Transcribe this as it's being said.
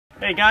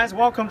Hey guys,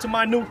 welcome to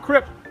my new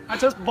crib. I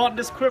just bought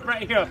this crib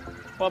right here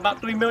for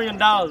about $3 million.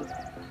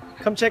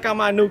 Come check out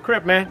my new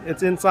crib, man.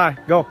 It's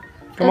inside. Go.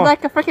 Come on.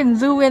 It's like a freaking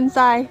zoo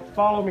inside.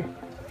 Follow me.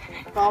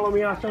 Follow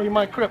me, I'll show you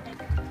my crib.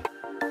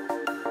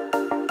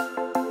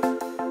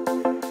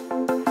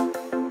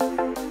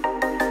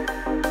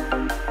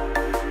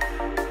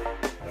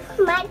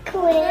 My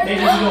crib. Hey,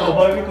 this is your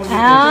boy. Look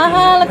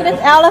at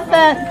this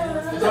elephant.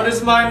 So this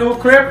is my new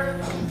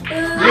crib.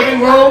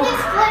 Living room.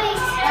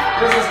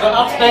 This is the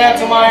upstairs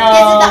to my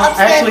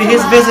actually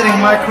he's visiting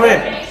my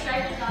crib.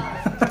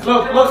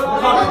 look at my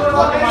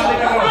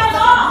living room.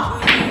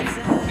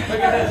 Look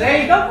at this.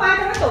 Hey, look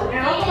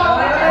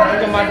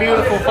at my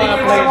beautiful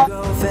fireplace.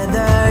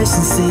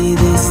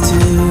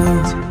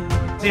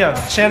 Yeah,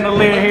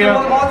 chandelier here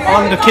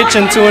on the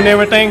kitchen too and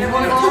everything.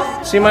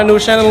 See my new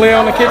chandelier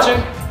on the kitchen?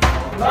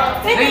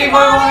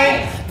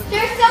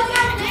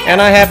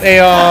 And I have a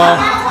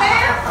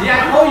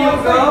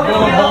villa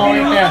ball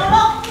right there.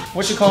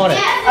 What you call it?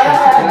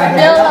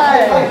 Villa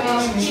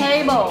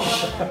table.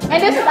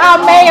 And this is our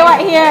maid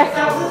right here.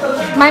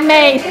 My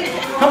maid.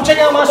 Come check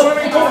out my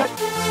swimming pool.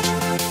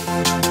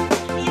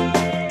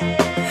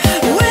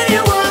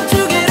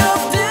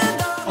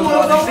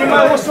 See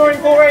my little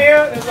swimming pool right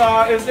here?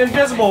 It's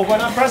invisible.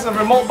 When I press the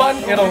remote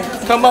button, it'll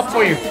come up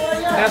for you.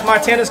 That's my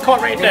tennis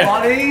court right there.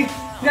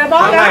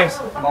 Nice.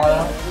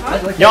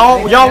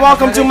 Y'all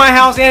welcome to my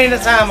house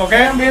anytime,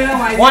 okay?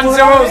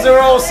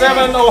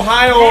 1007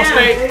 Ohio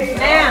State.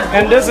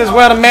 And this is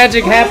where the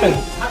magic happens.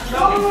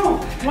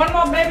 One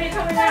more baby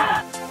coming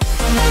out.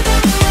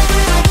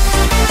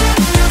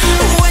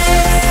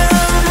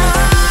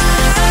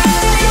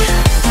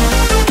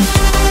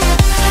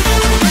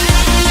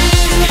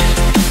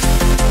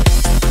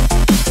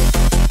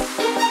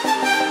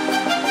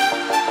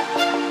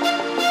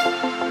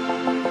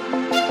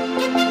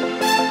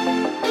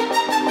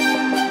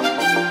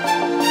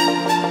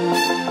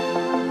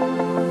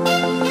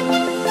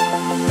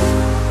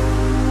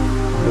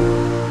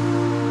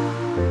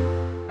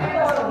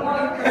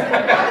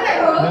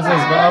 This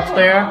is the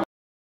upstairs.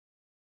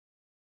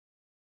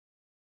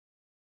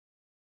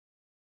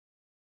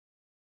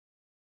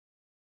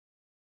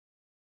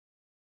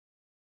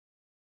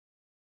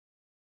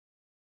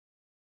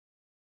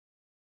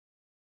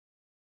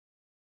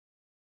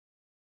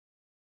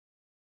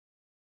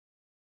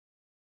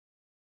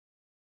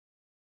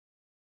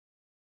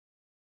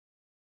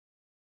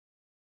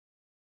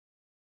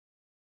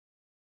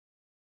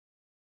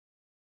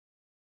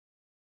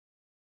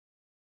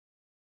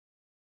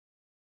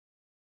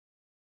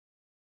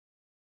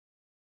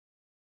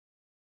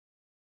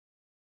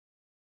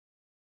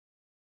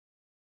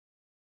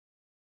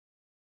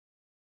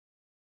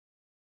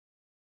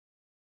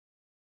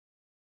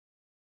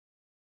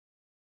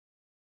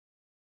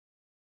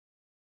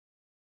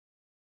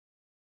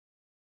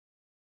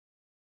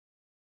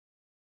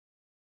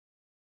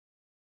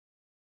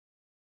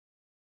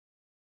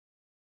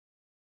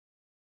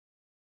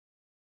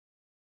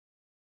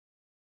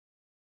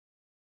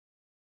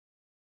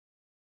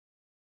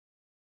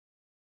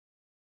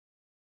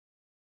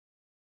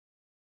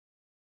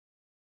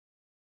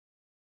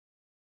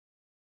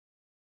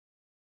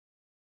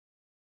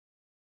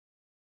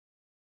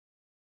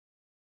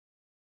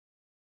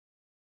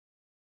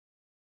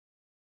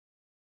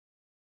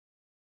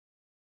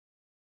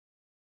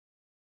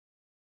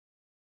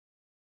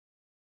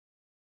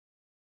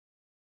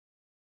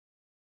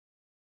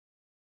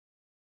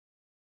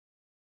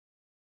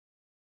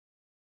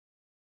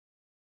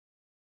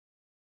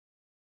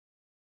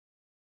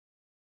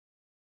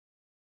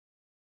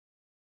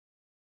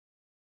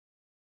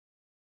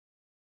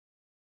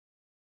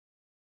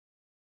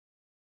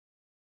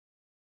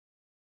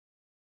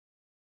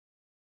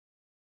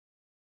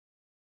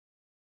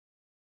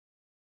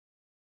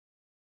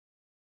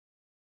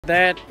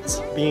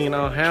 That's being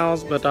our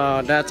house, but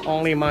that's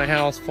only my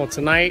house for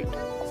tonight.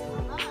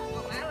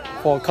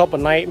 For a couple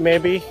nights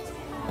maybe,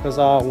 because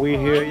we're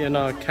here in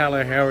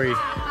Kalahari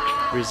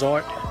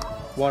Resort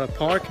water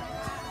park,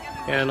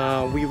 and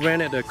we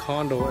rented a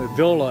condo, a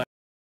villa.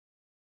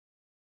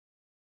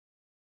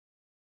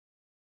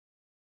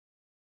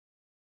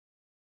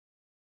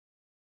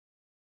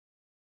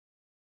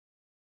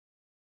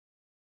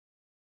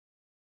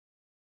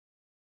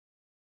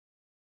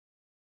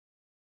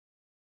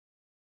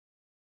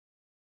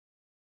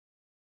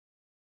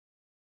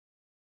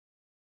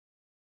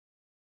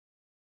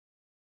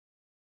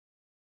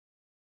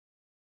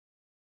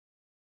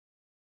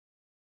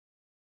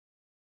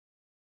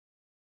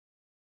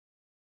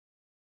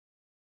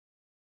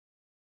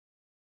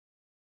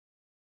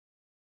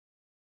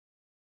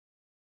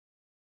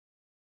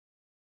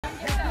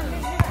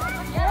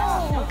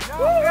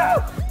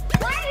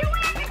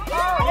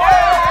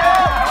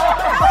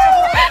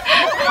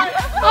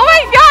 Oh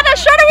my god, I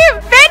should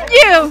have fed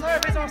you!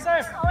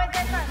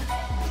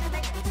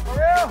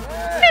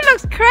 It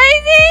looks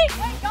crazy!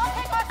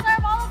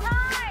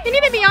 You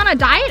need to be on a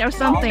diet or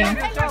something.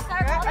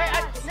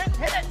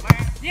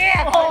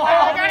 Yeah! Oh,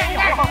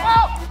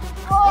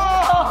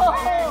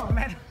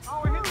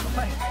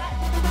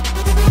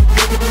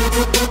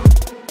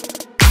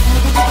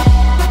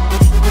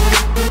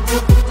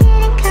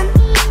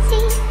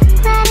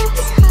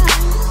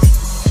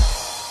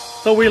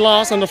 So we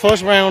lost in the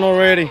first round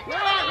already.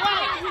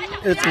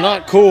 It's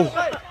not cool.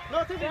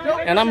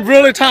 And I'm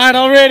really tired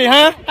already,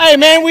 huh? Hey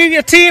man, we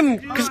a team.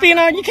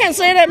 Christina, you can't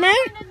say that, man.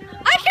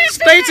 I can't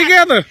say Stay that.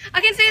 together.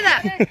 I can say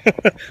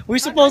that. We're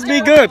supposed to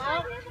be good.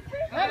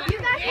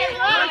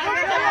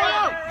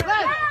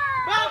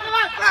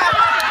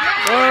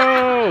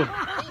 Whoa.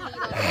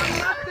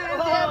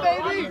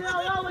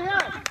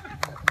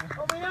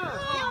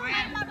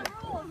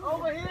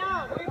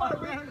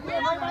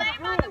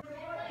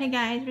 Hey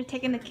guys, we're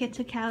taking the kid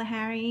to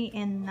Kalahari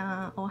in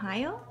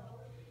Ohio.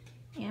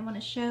 And I want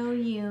to show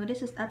you,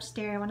 this is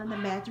upstairs, one of the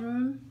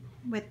bedrooms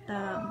with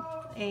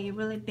a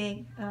really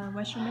big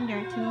restroom in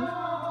there too.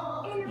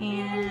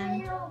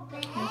 And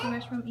there's a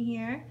restroom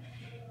here.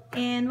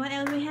 And what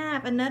else we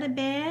have? Another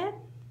bed.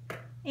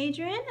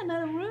 Adrian,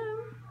 another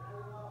room.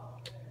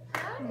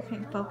 Okay,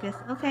 focus.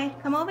 Okay,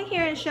 come over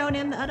here and show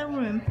them the other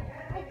room.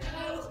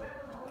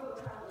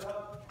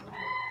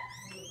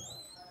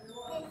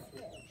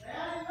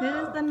 This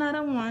is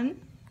another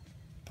one.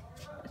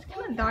 It's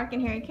kind of dark in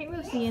here. You can't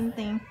really see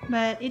anything.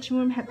 But each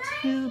room have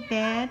 2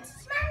 beds.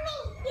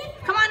 Mommy,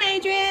 come on,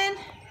 Adrian.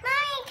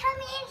 Mommy, come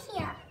in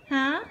here.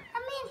 Huh?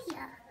 Come in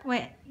here.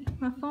 Wait,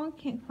 my phone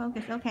can't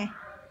focus. Okay.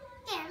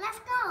 Yeah, let's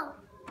go.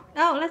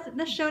 Oh,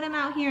 let's show them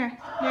out here.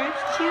 There's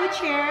 2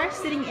 chairs,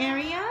 sitting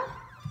area.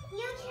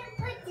 You can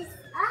put this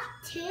up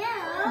too.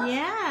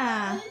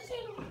 Yeah.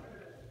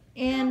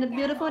 And the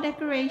beautiful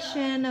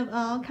decoration of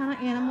all kind of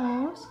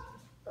animals.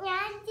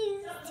 Yeah,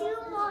 there's 2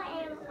 more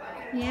animals.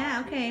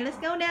 Yeah, okay, let's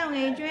go down,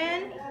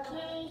 Adrian.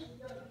 Okay.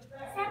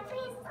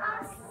 Something's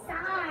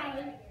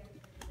outside.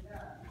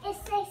 It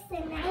says the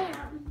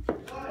name. It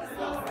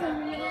says the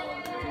name.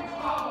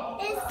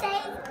 It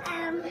says,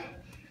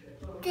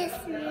 this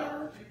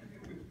room.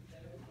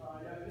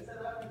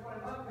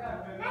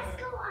 Let's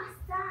go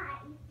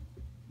outside.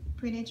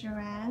 Pretty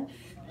giraffe.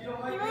 You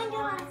want to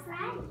go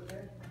outside?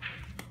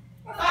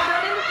 Show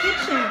them the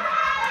kitchen.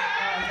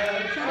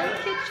 Show them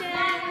the kitchen.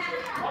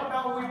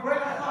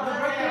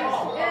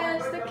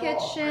 There's the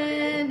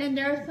kitchen, and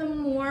there are some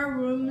more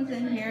rooms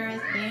in here, I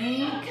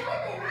think.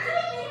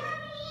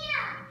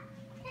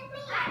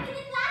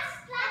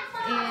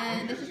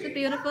 And this is the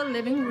beautiful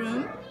living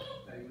room.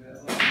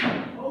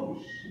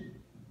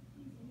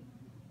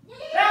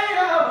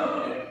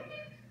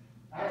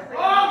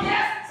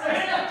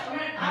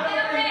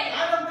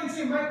 I don't think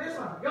she made this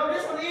one. Yo,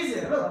 this one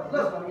easy. Look,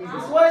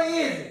 this way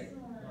easy.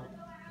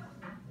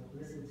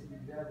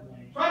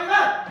 Try it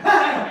out.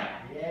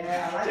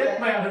 Yeah, I like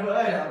that.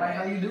 I like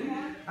how you do.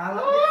 I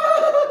like it.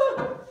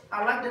 I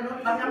like the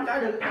năm cái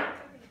được.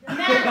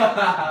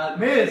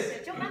 Miss.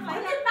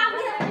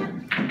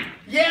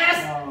 Yes.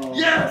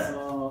 Yes.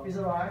 It's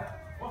alright.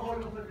 What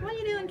are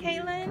you doing,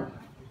 Caitlin?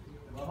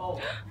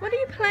 What are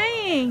you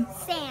playing?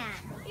 Sand.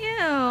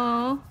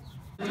 Ew.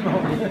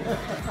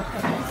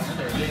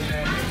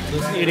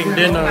 Just eating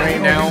dinner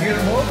right now.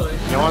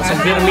 You want some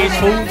Vietnamese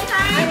food?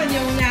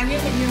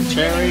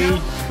 Cherry.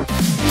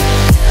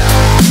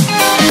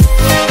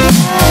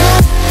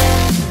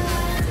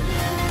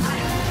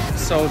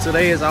 So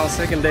today is our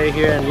second day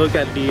here, and look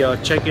at the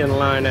check-in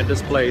line at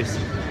this place.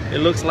 It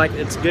looks like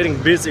it's getting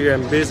busier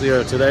and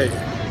busier today.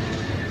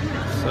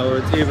 So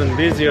it's even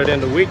busier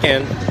than the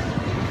weekend.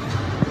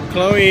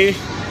 Chloe,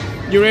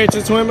 you ready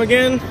to swim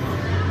again?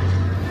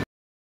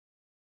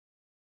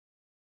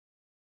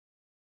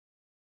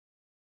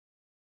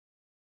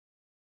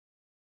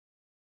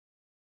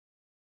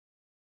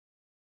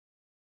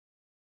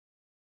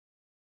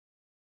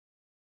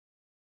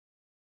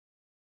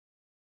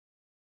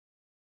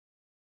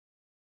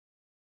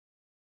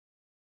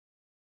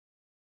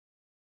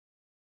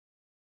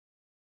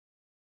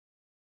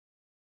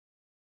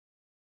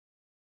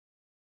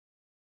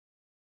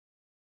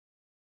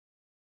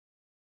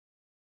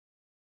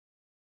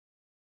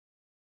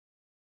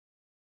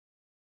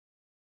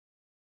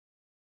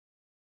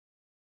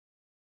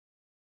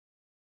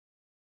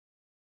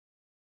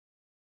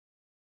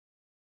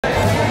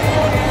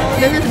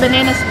 This is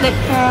banana split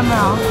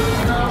caramel.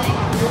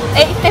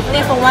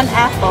 $8.50 for 1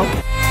 apple.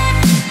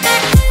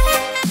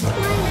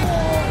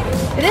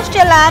 Is this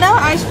gelato or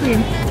ice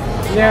cream?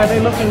 Yeah,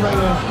 they're looking right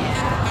now.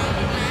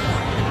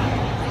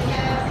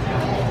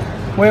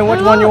 Wayne,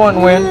 which one you want,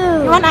 Wayne?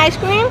 You want ice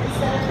cream?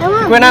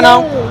 Wayne, I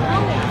know.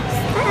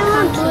 I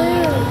want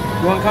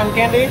blue. You want cotton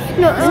candy?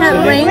 No, I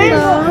want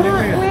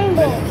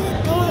rainbow.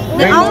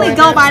 They only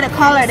go by the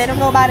color, they don't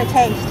go by the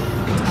taste.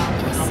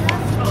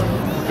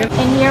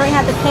 And here we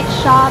have the cake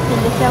shop, and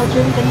they sell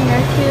drinks in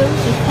here too.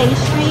 These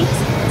pastries.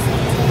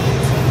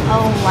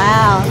 Oh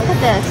wow, look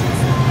at this.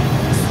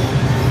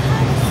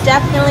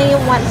 Definitely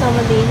want some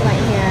of these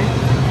right here.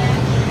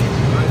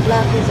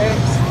 Love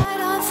desserts.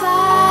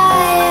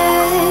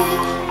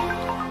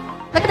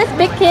 Look at this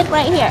big kid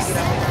right here.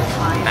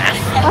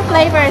 What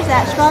flavor is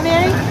that?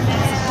 Strawberry?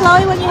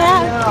 Chloe, what do you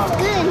have?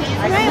 Good.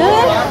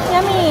 Good?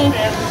 Yummy.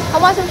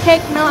 I want some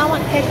cake. No, I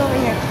want cake over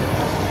here.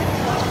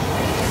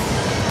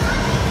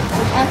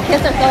 Our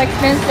kids are so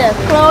expensive.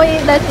 Chloe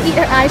doesn't eat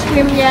her ice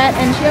cream yet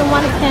and she don't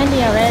want the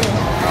candy already.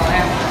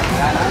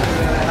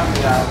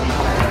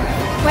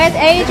 Where's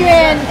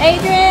Adrian?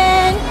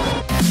 Adrian!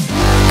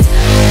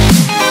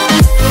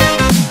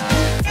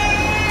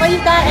 What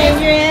you got,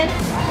 Adrian?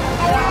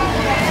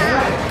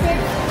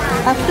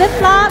 A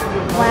flip-flop?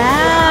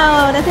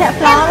 Wow, does it have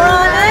flour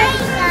on it?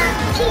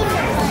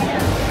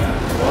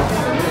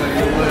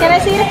 Can I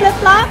see the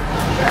flip-flop?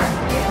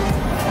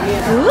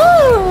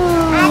 Ooh!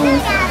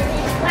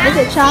 Is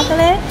it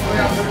chocolate?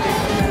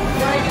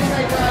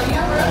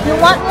 You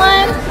want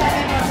one?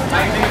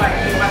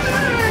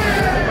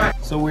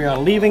 So we are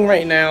leaving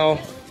right now,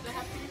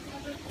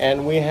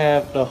 and we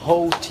have the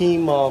whole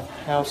team of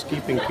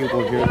housekeeping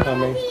people here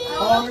coming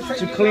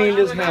to clean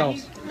this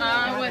house.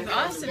 With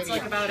us, it's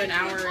like about an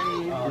hour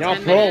and Y'all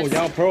 10 pro, minutes.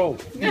 y'all pro.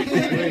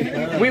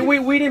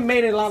 we didn't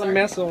make a lot of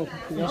mess, so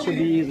y'all should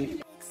be easy.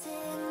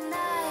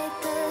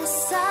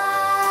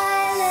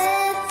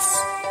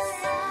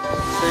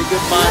 Say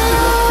goodbye to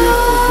this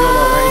beautiful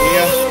villa right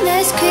here.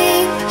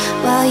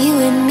 While you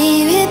and me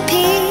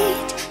repeat.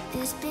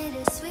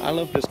 I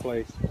love this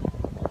place.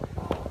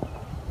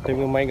 I think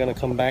we might gonna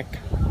come back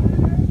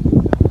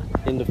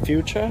in the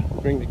future,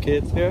 bring the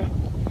kids here.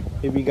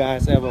 If you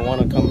guys ever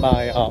want to come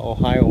by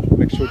Ohio,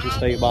 make sure to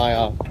stay by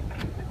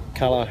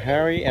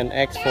Kalahari and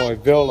ask for a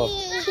villa.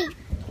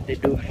 They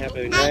do have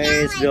a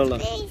nice villa.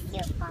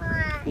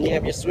 You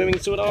have your swimming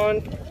suit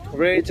on,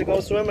 ready to go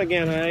swim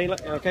again, hey,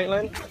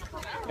 Caitlin?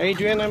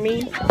 Adrian, I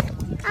mean?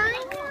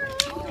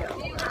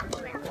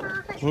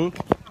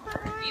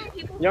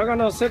 Y'all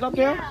gonna sit up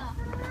there?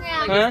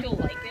 Huh?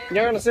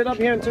 Y'all gonna sit up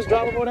here and just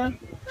drive over there?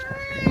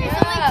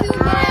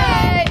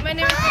 Hi, my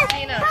name is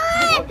Christina.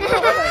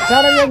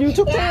 Tell them your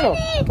YouTube channel.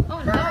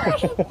 Oh no,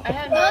 I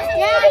have no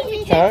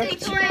Huh?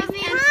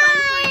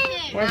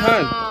 What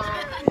time?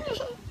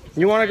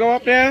 You wanna go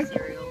up there?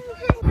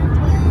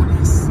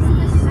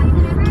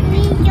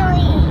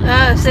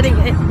 Sitting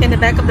in the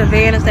back of the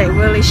van is like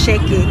really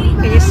shaky.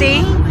 Can you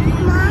see?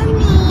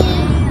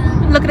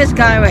 Look at this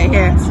guy right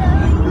here.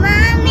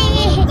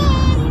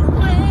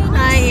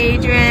 Hi,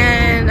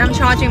 Adrian. I'm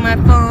charging my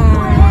phone.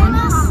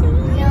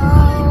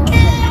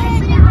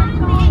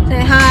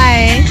 Say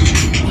hi.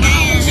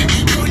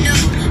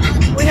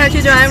 We had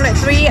to drive like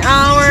 3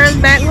 hours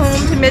back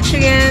home to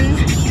Michigan.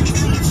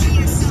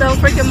 So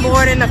freaking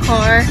bored in the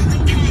car.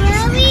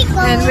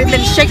 And we've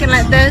been shaking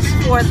like this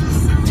for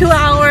 2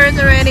 hours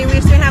already.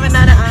 We still have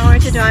another hour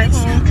to drive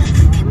home.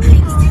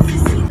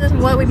 This is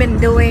what we've been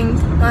doing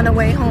on the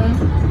way home.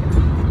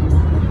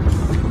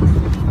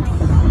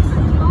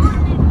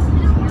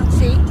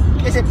 See?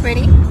 Is it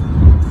pretty?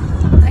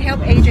 I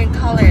helped Adrian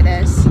color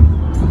this.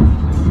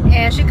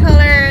 And she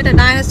colored the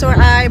dinosaur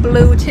eye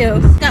blue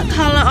too. Got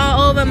color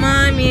all over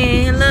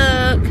mommy.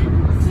 Look.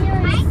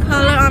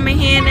 Color on my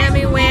hand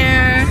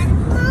everywhere.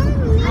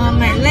 On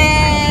my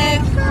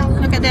leg.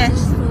 Look at this.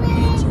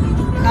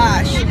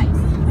 Gosh.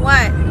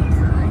 What?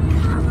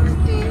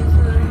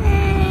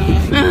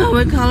 Oh,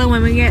 we'll color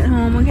when we get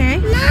home,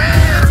 okay?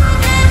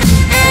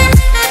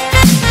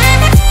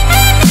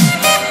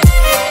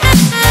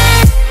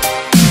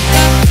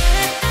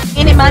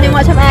 Anybody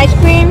want some ice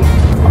cream?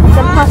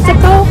 Some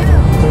popsicle?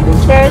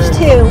 There's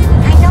two.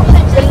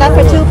 Good enough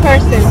for 2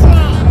 persons.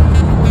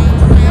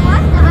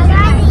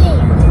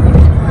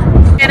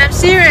 And I'm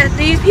serious,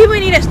 these people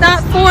need to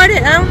stop for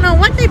it. I don't know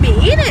what they be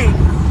eating.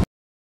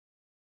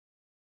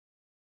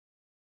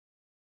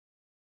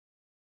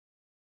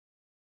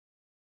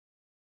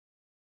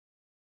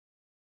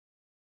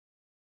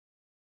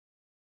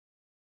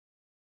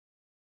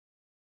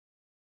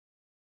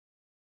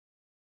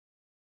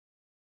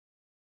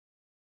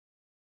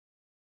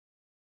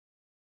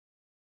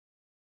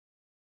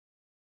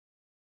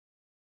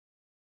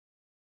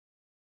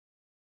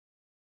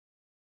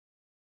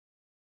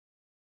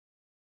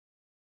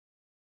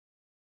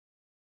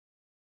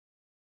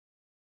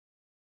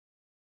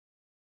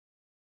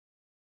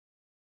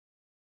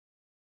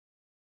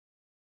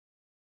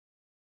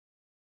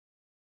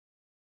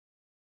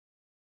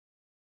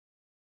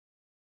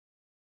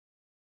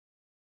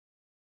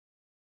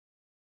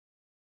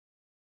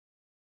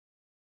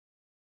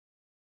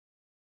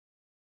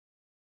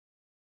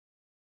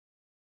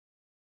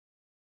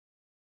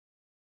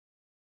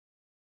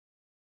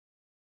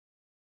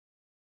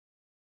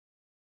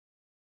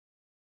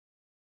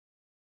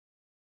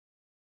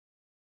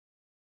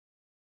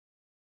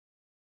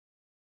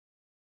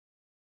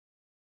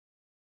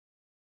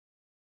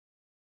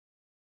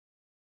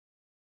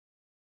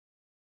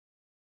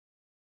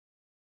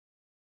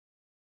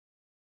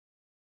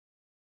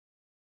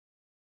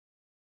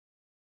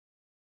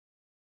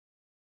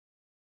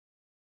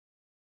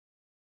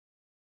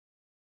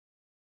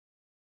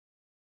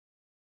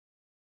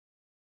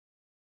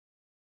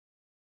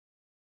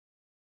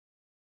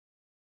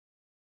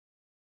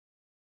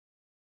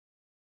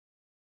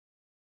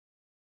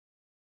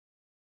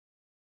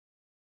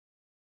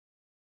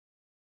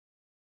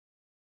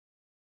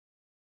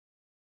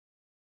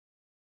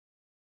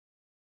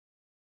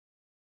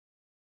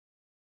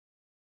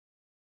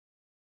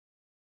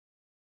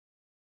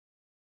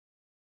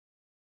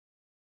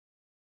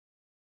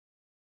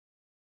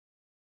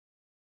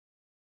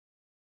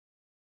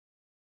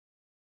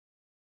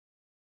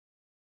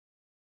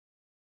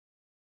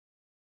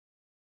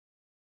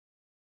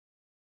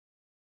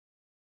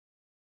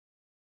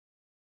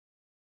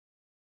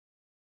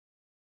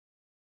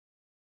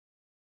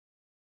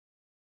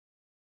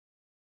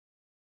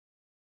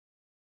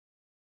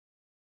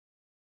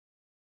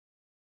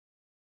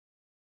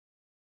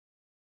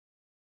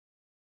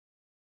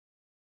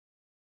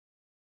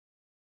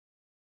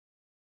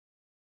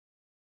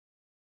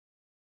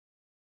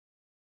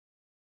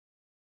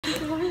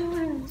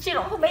 She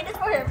don't make this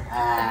for him.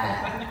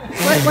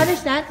 What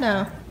is that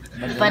though?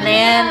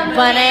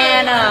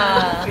 Banana.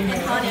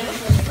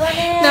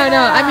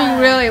 No, I mean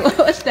really,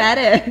 what's that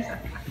is?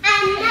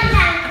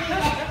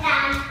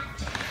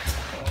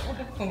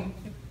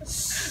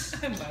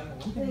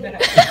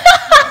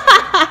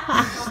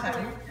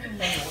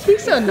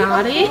 He's so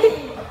naughty.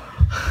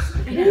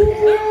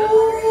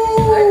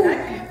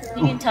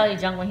 You can tell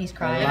he's young when he's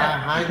crying.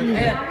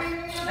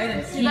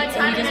 He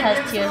just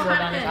has tears roll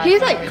down his eyes.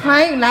 He's like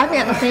crying and laughing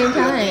at the same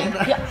time.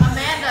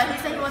 Amanda, he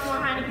said he wants more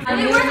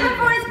honey. Where's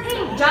for his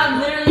pink? John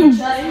literally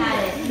just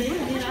had it.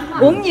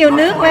 Uống nhiều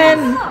nước lên.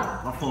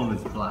 My phone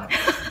is black.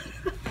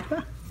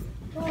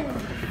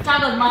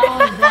 John goes, my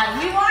phone is black.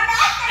 We weren't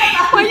asking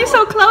about. Why are you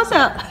so close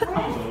up?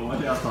 What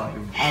are y'all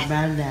talking about?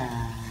 Amanda.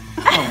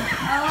 Oh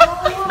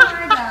my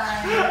god.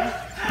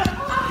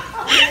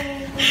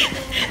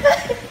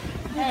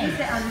 Hey.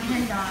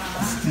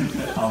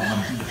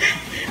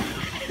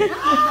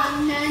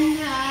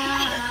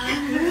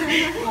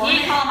 He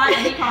called mine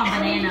and he called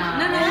banana.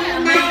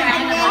 No.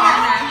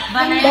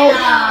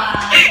 Banana.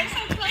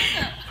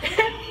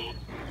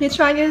 He's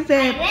trying to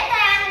say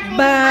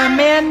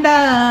Amanda.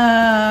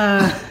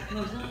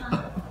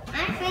 I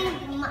think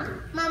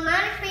my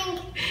mom think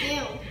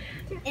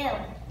ew.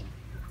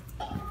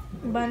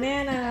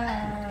 Banana.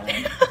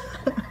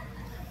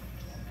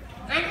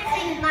 I just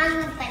think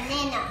mom's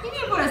banana. He need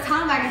to put his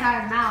tongue back inside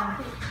his mouth.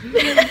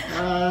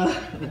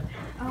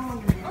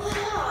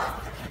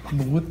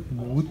 Mood.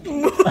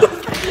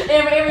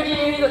 Every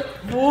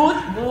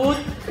mood.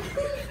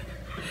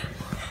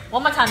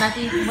 One more time,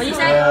 Nati. What you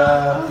say?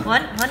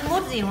 One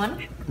mood gì one?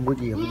 Mood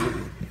gì? Mood.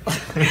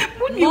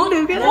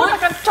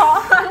 Like a chó.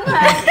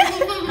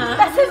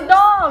 That's his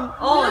dog.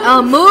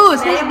 Oh,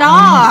 Moose, his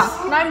dog.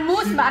 Nói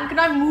mood mà anh cứ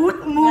nói mood.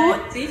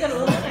 Tí cho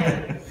uống này.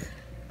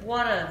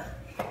 Water.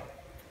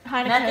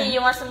 Nati,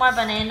 you want some more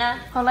banana?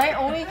 Hồi lấy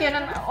uống ý kia nó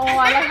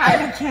I like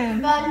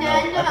Heineken.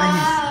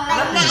 Banana.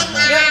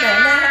 Để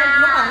lên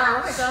lúc nào nó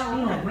uống phải cơ.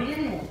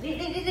 Đi,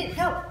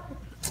 help.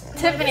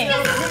 Tiffany.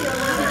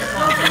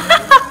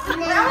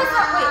 That was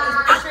not, wait,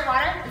 is it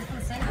water? Is it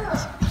the same?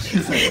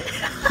 She's like,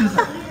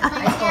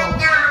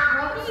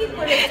 Why do you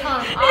put his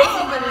tongue all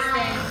over this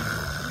thing?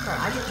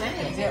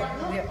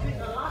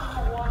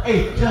 hey,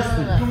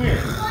 Justin, come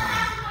here.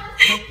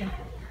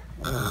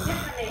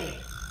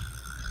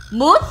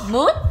 Mood?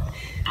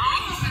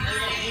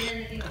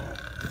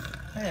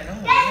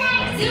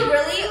 Is he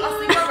really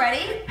asleep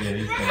already? Yeah,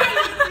 he's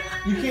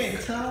You can't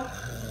tell.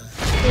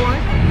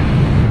 Four.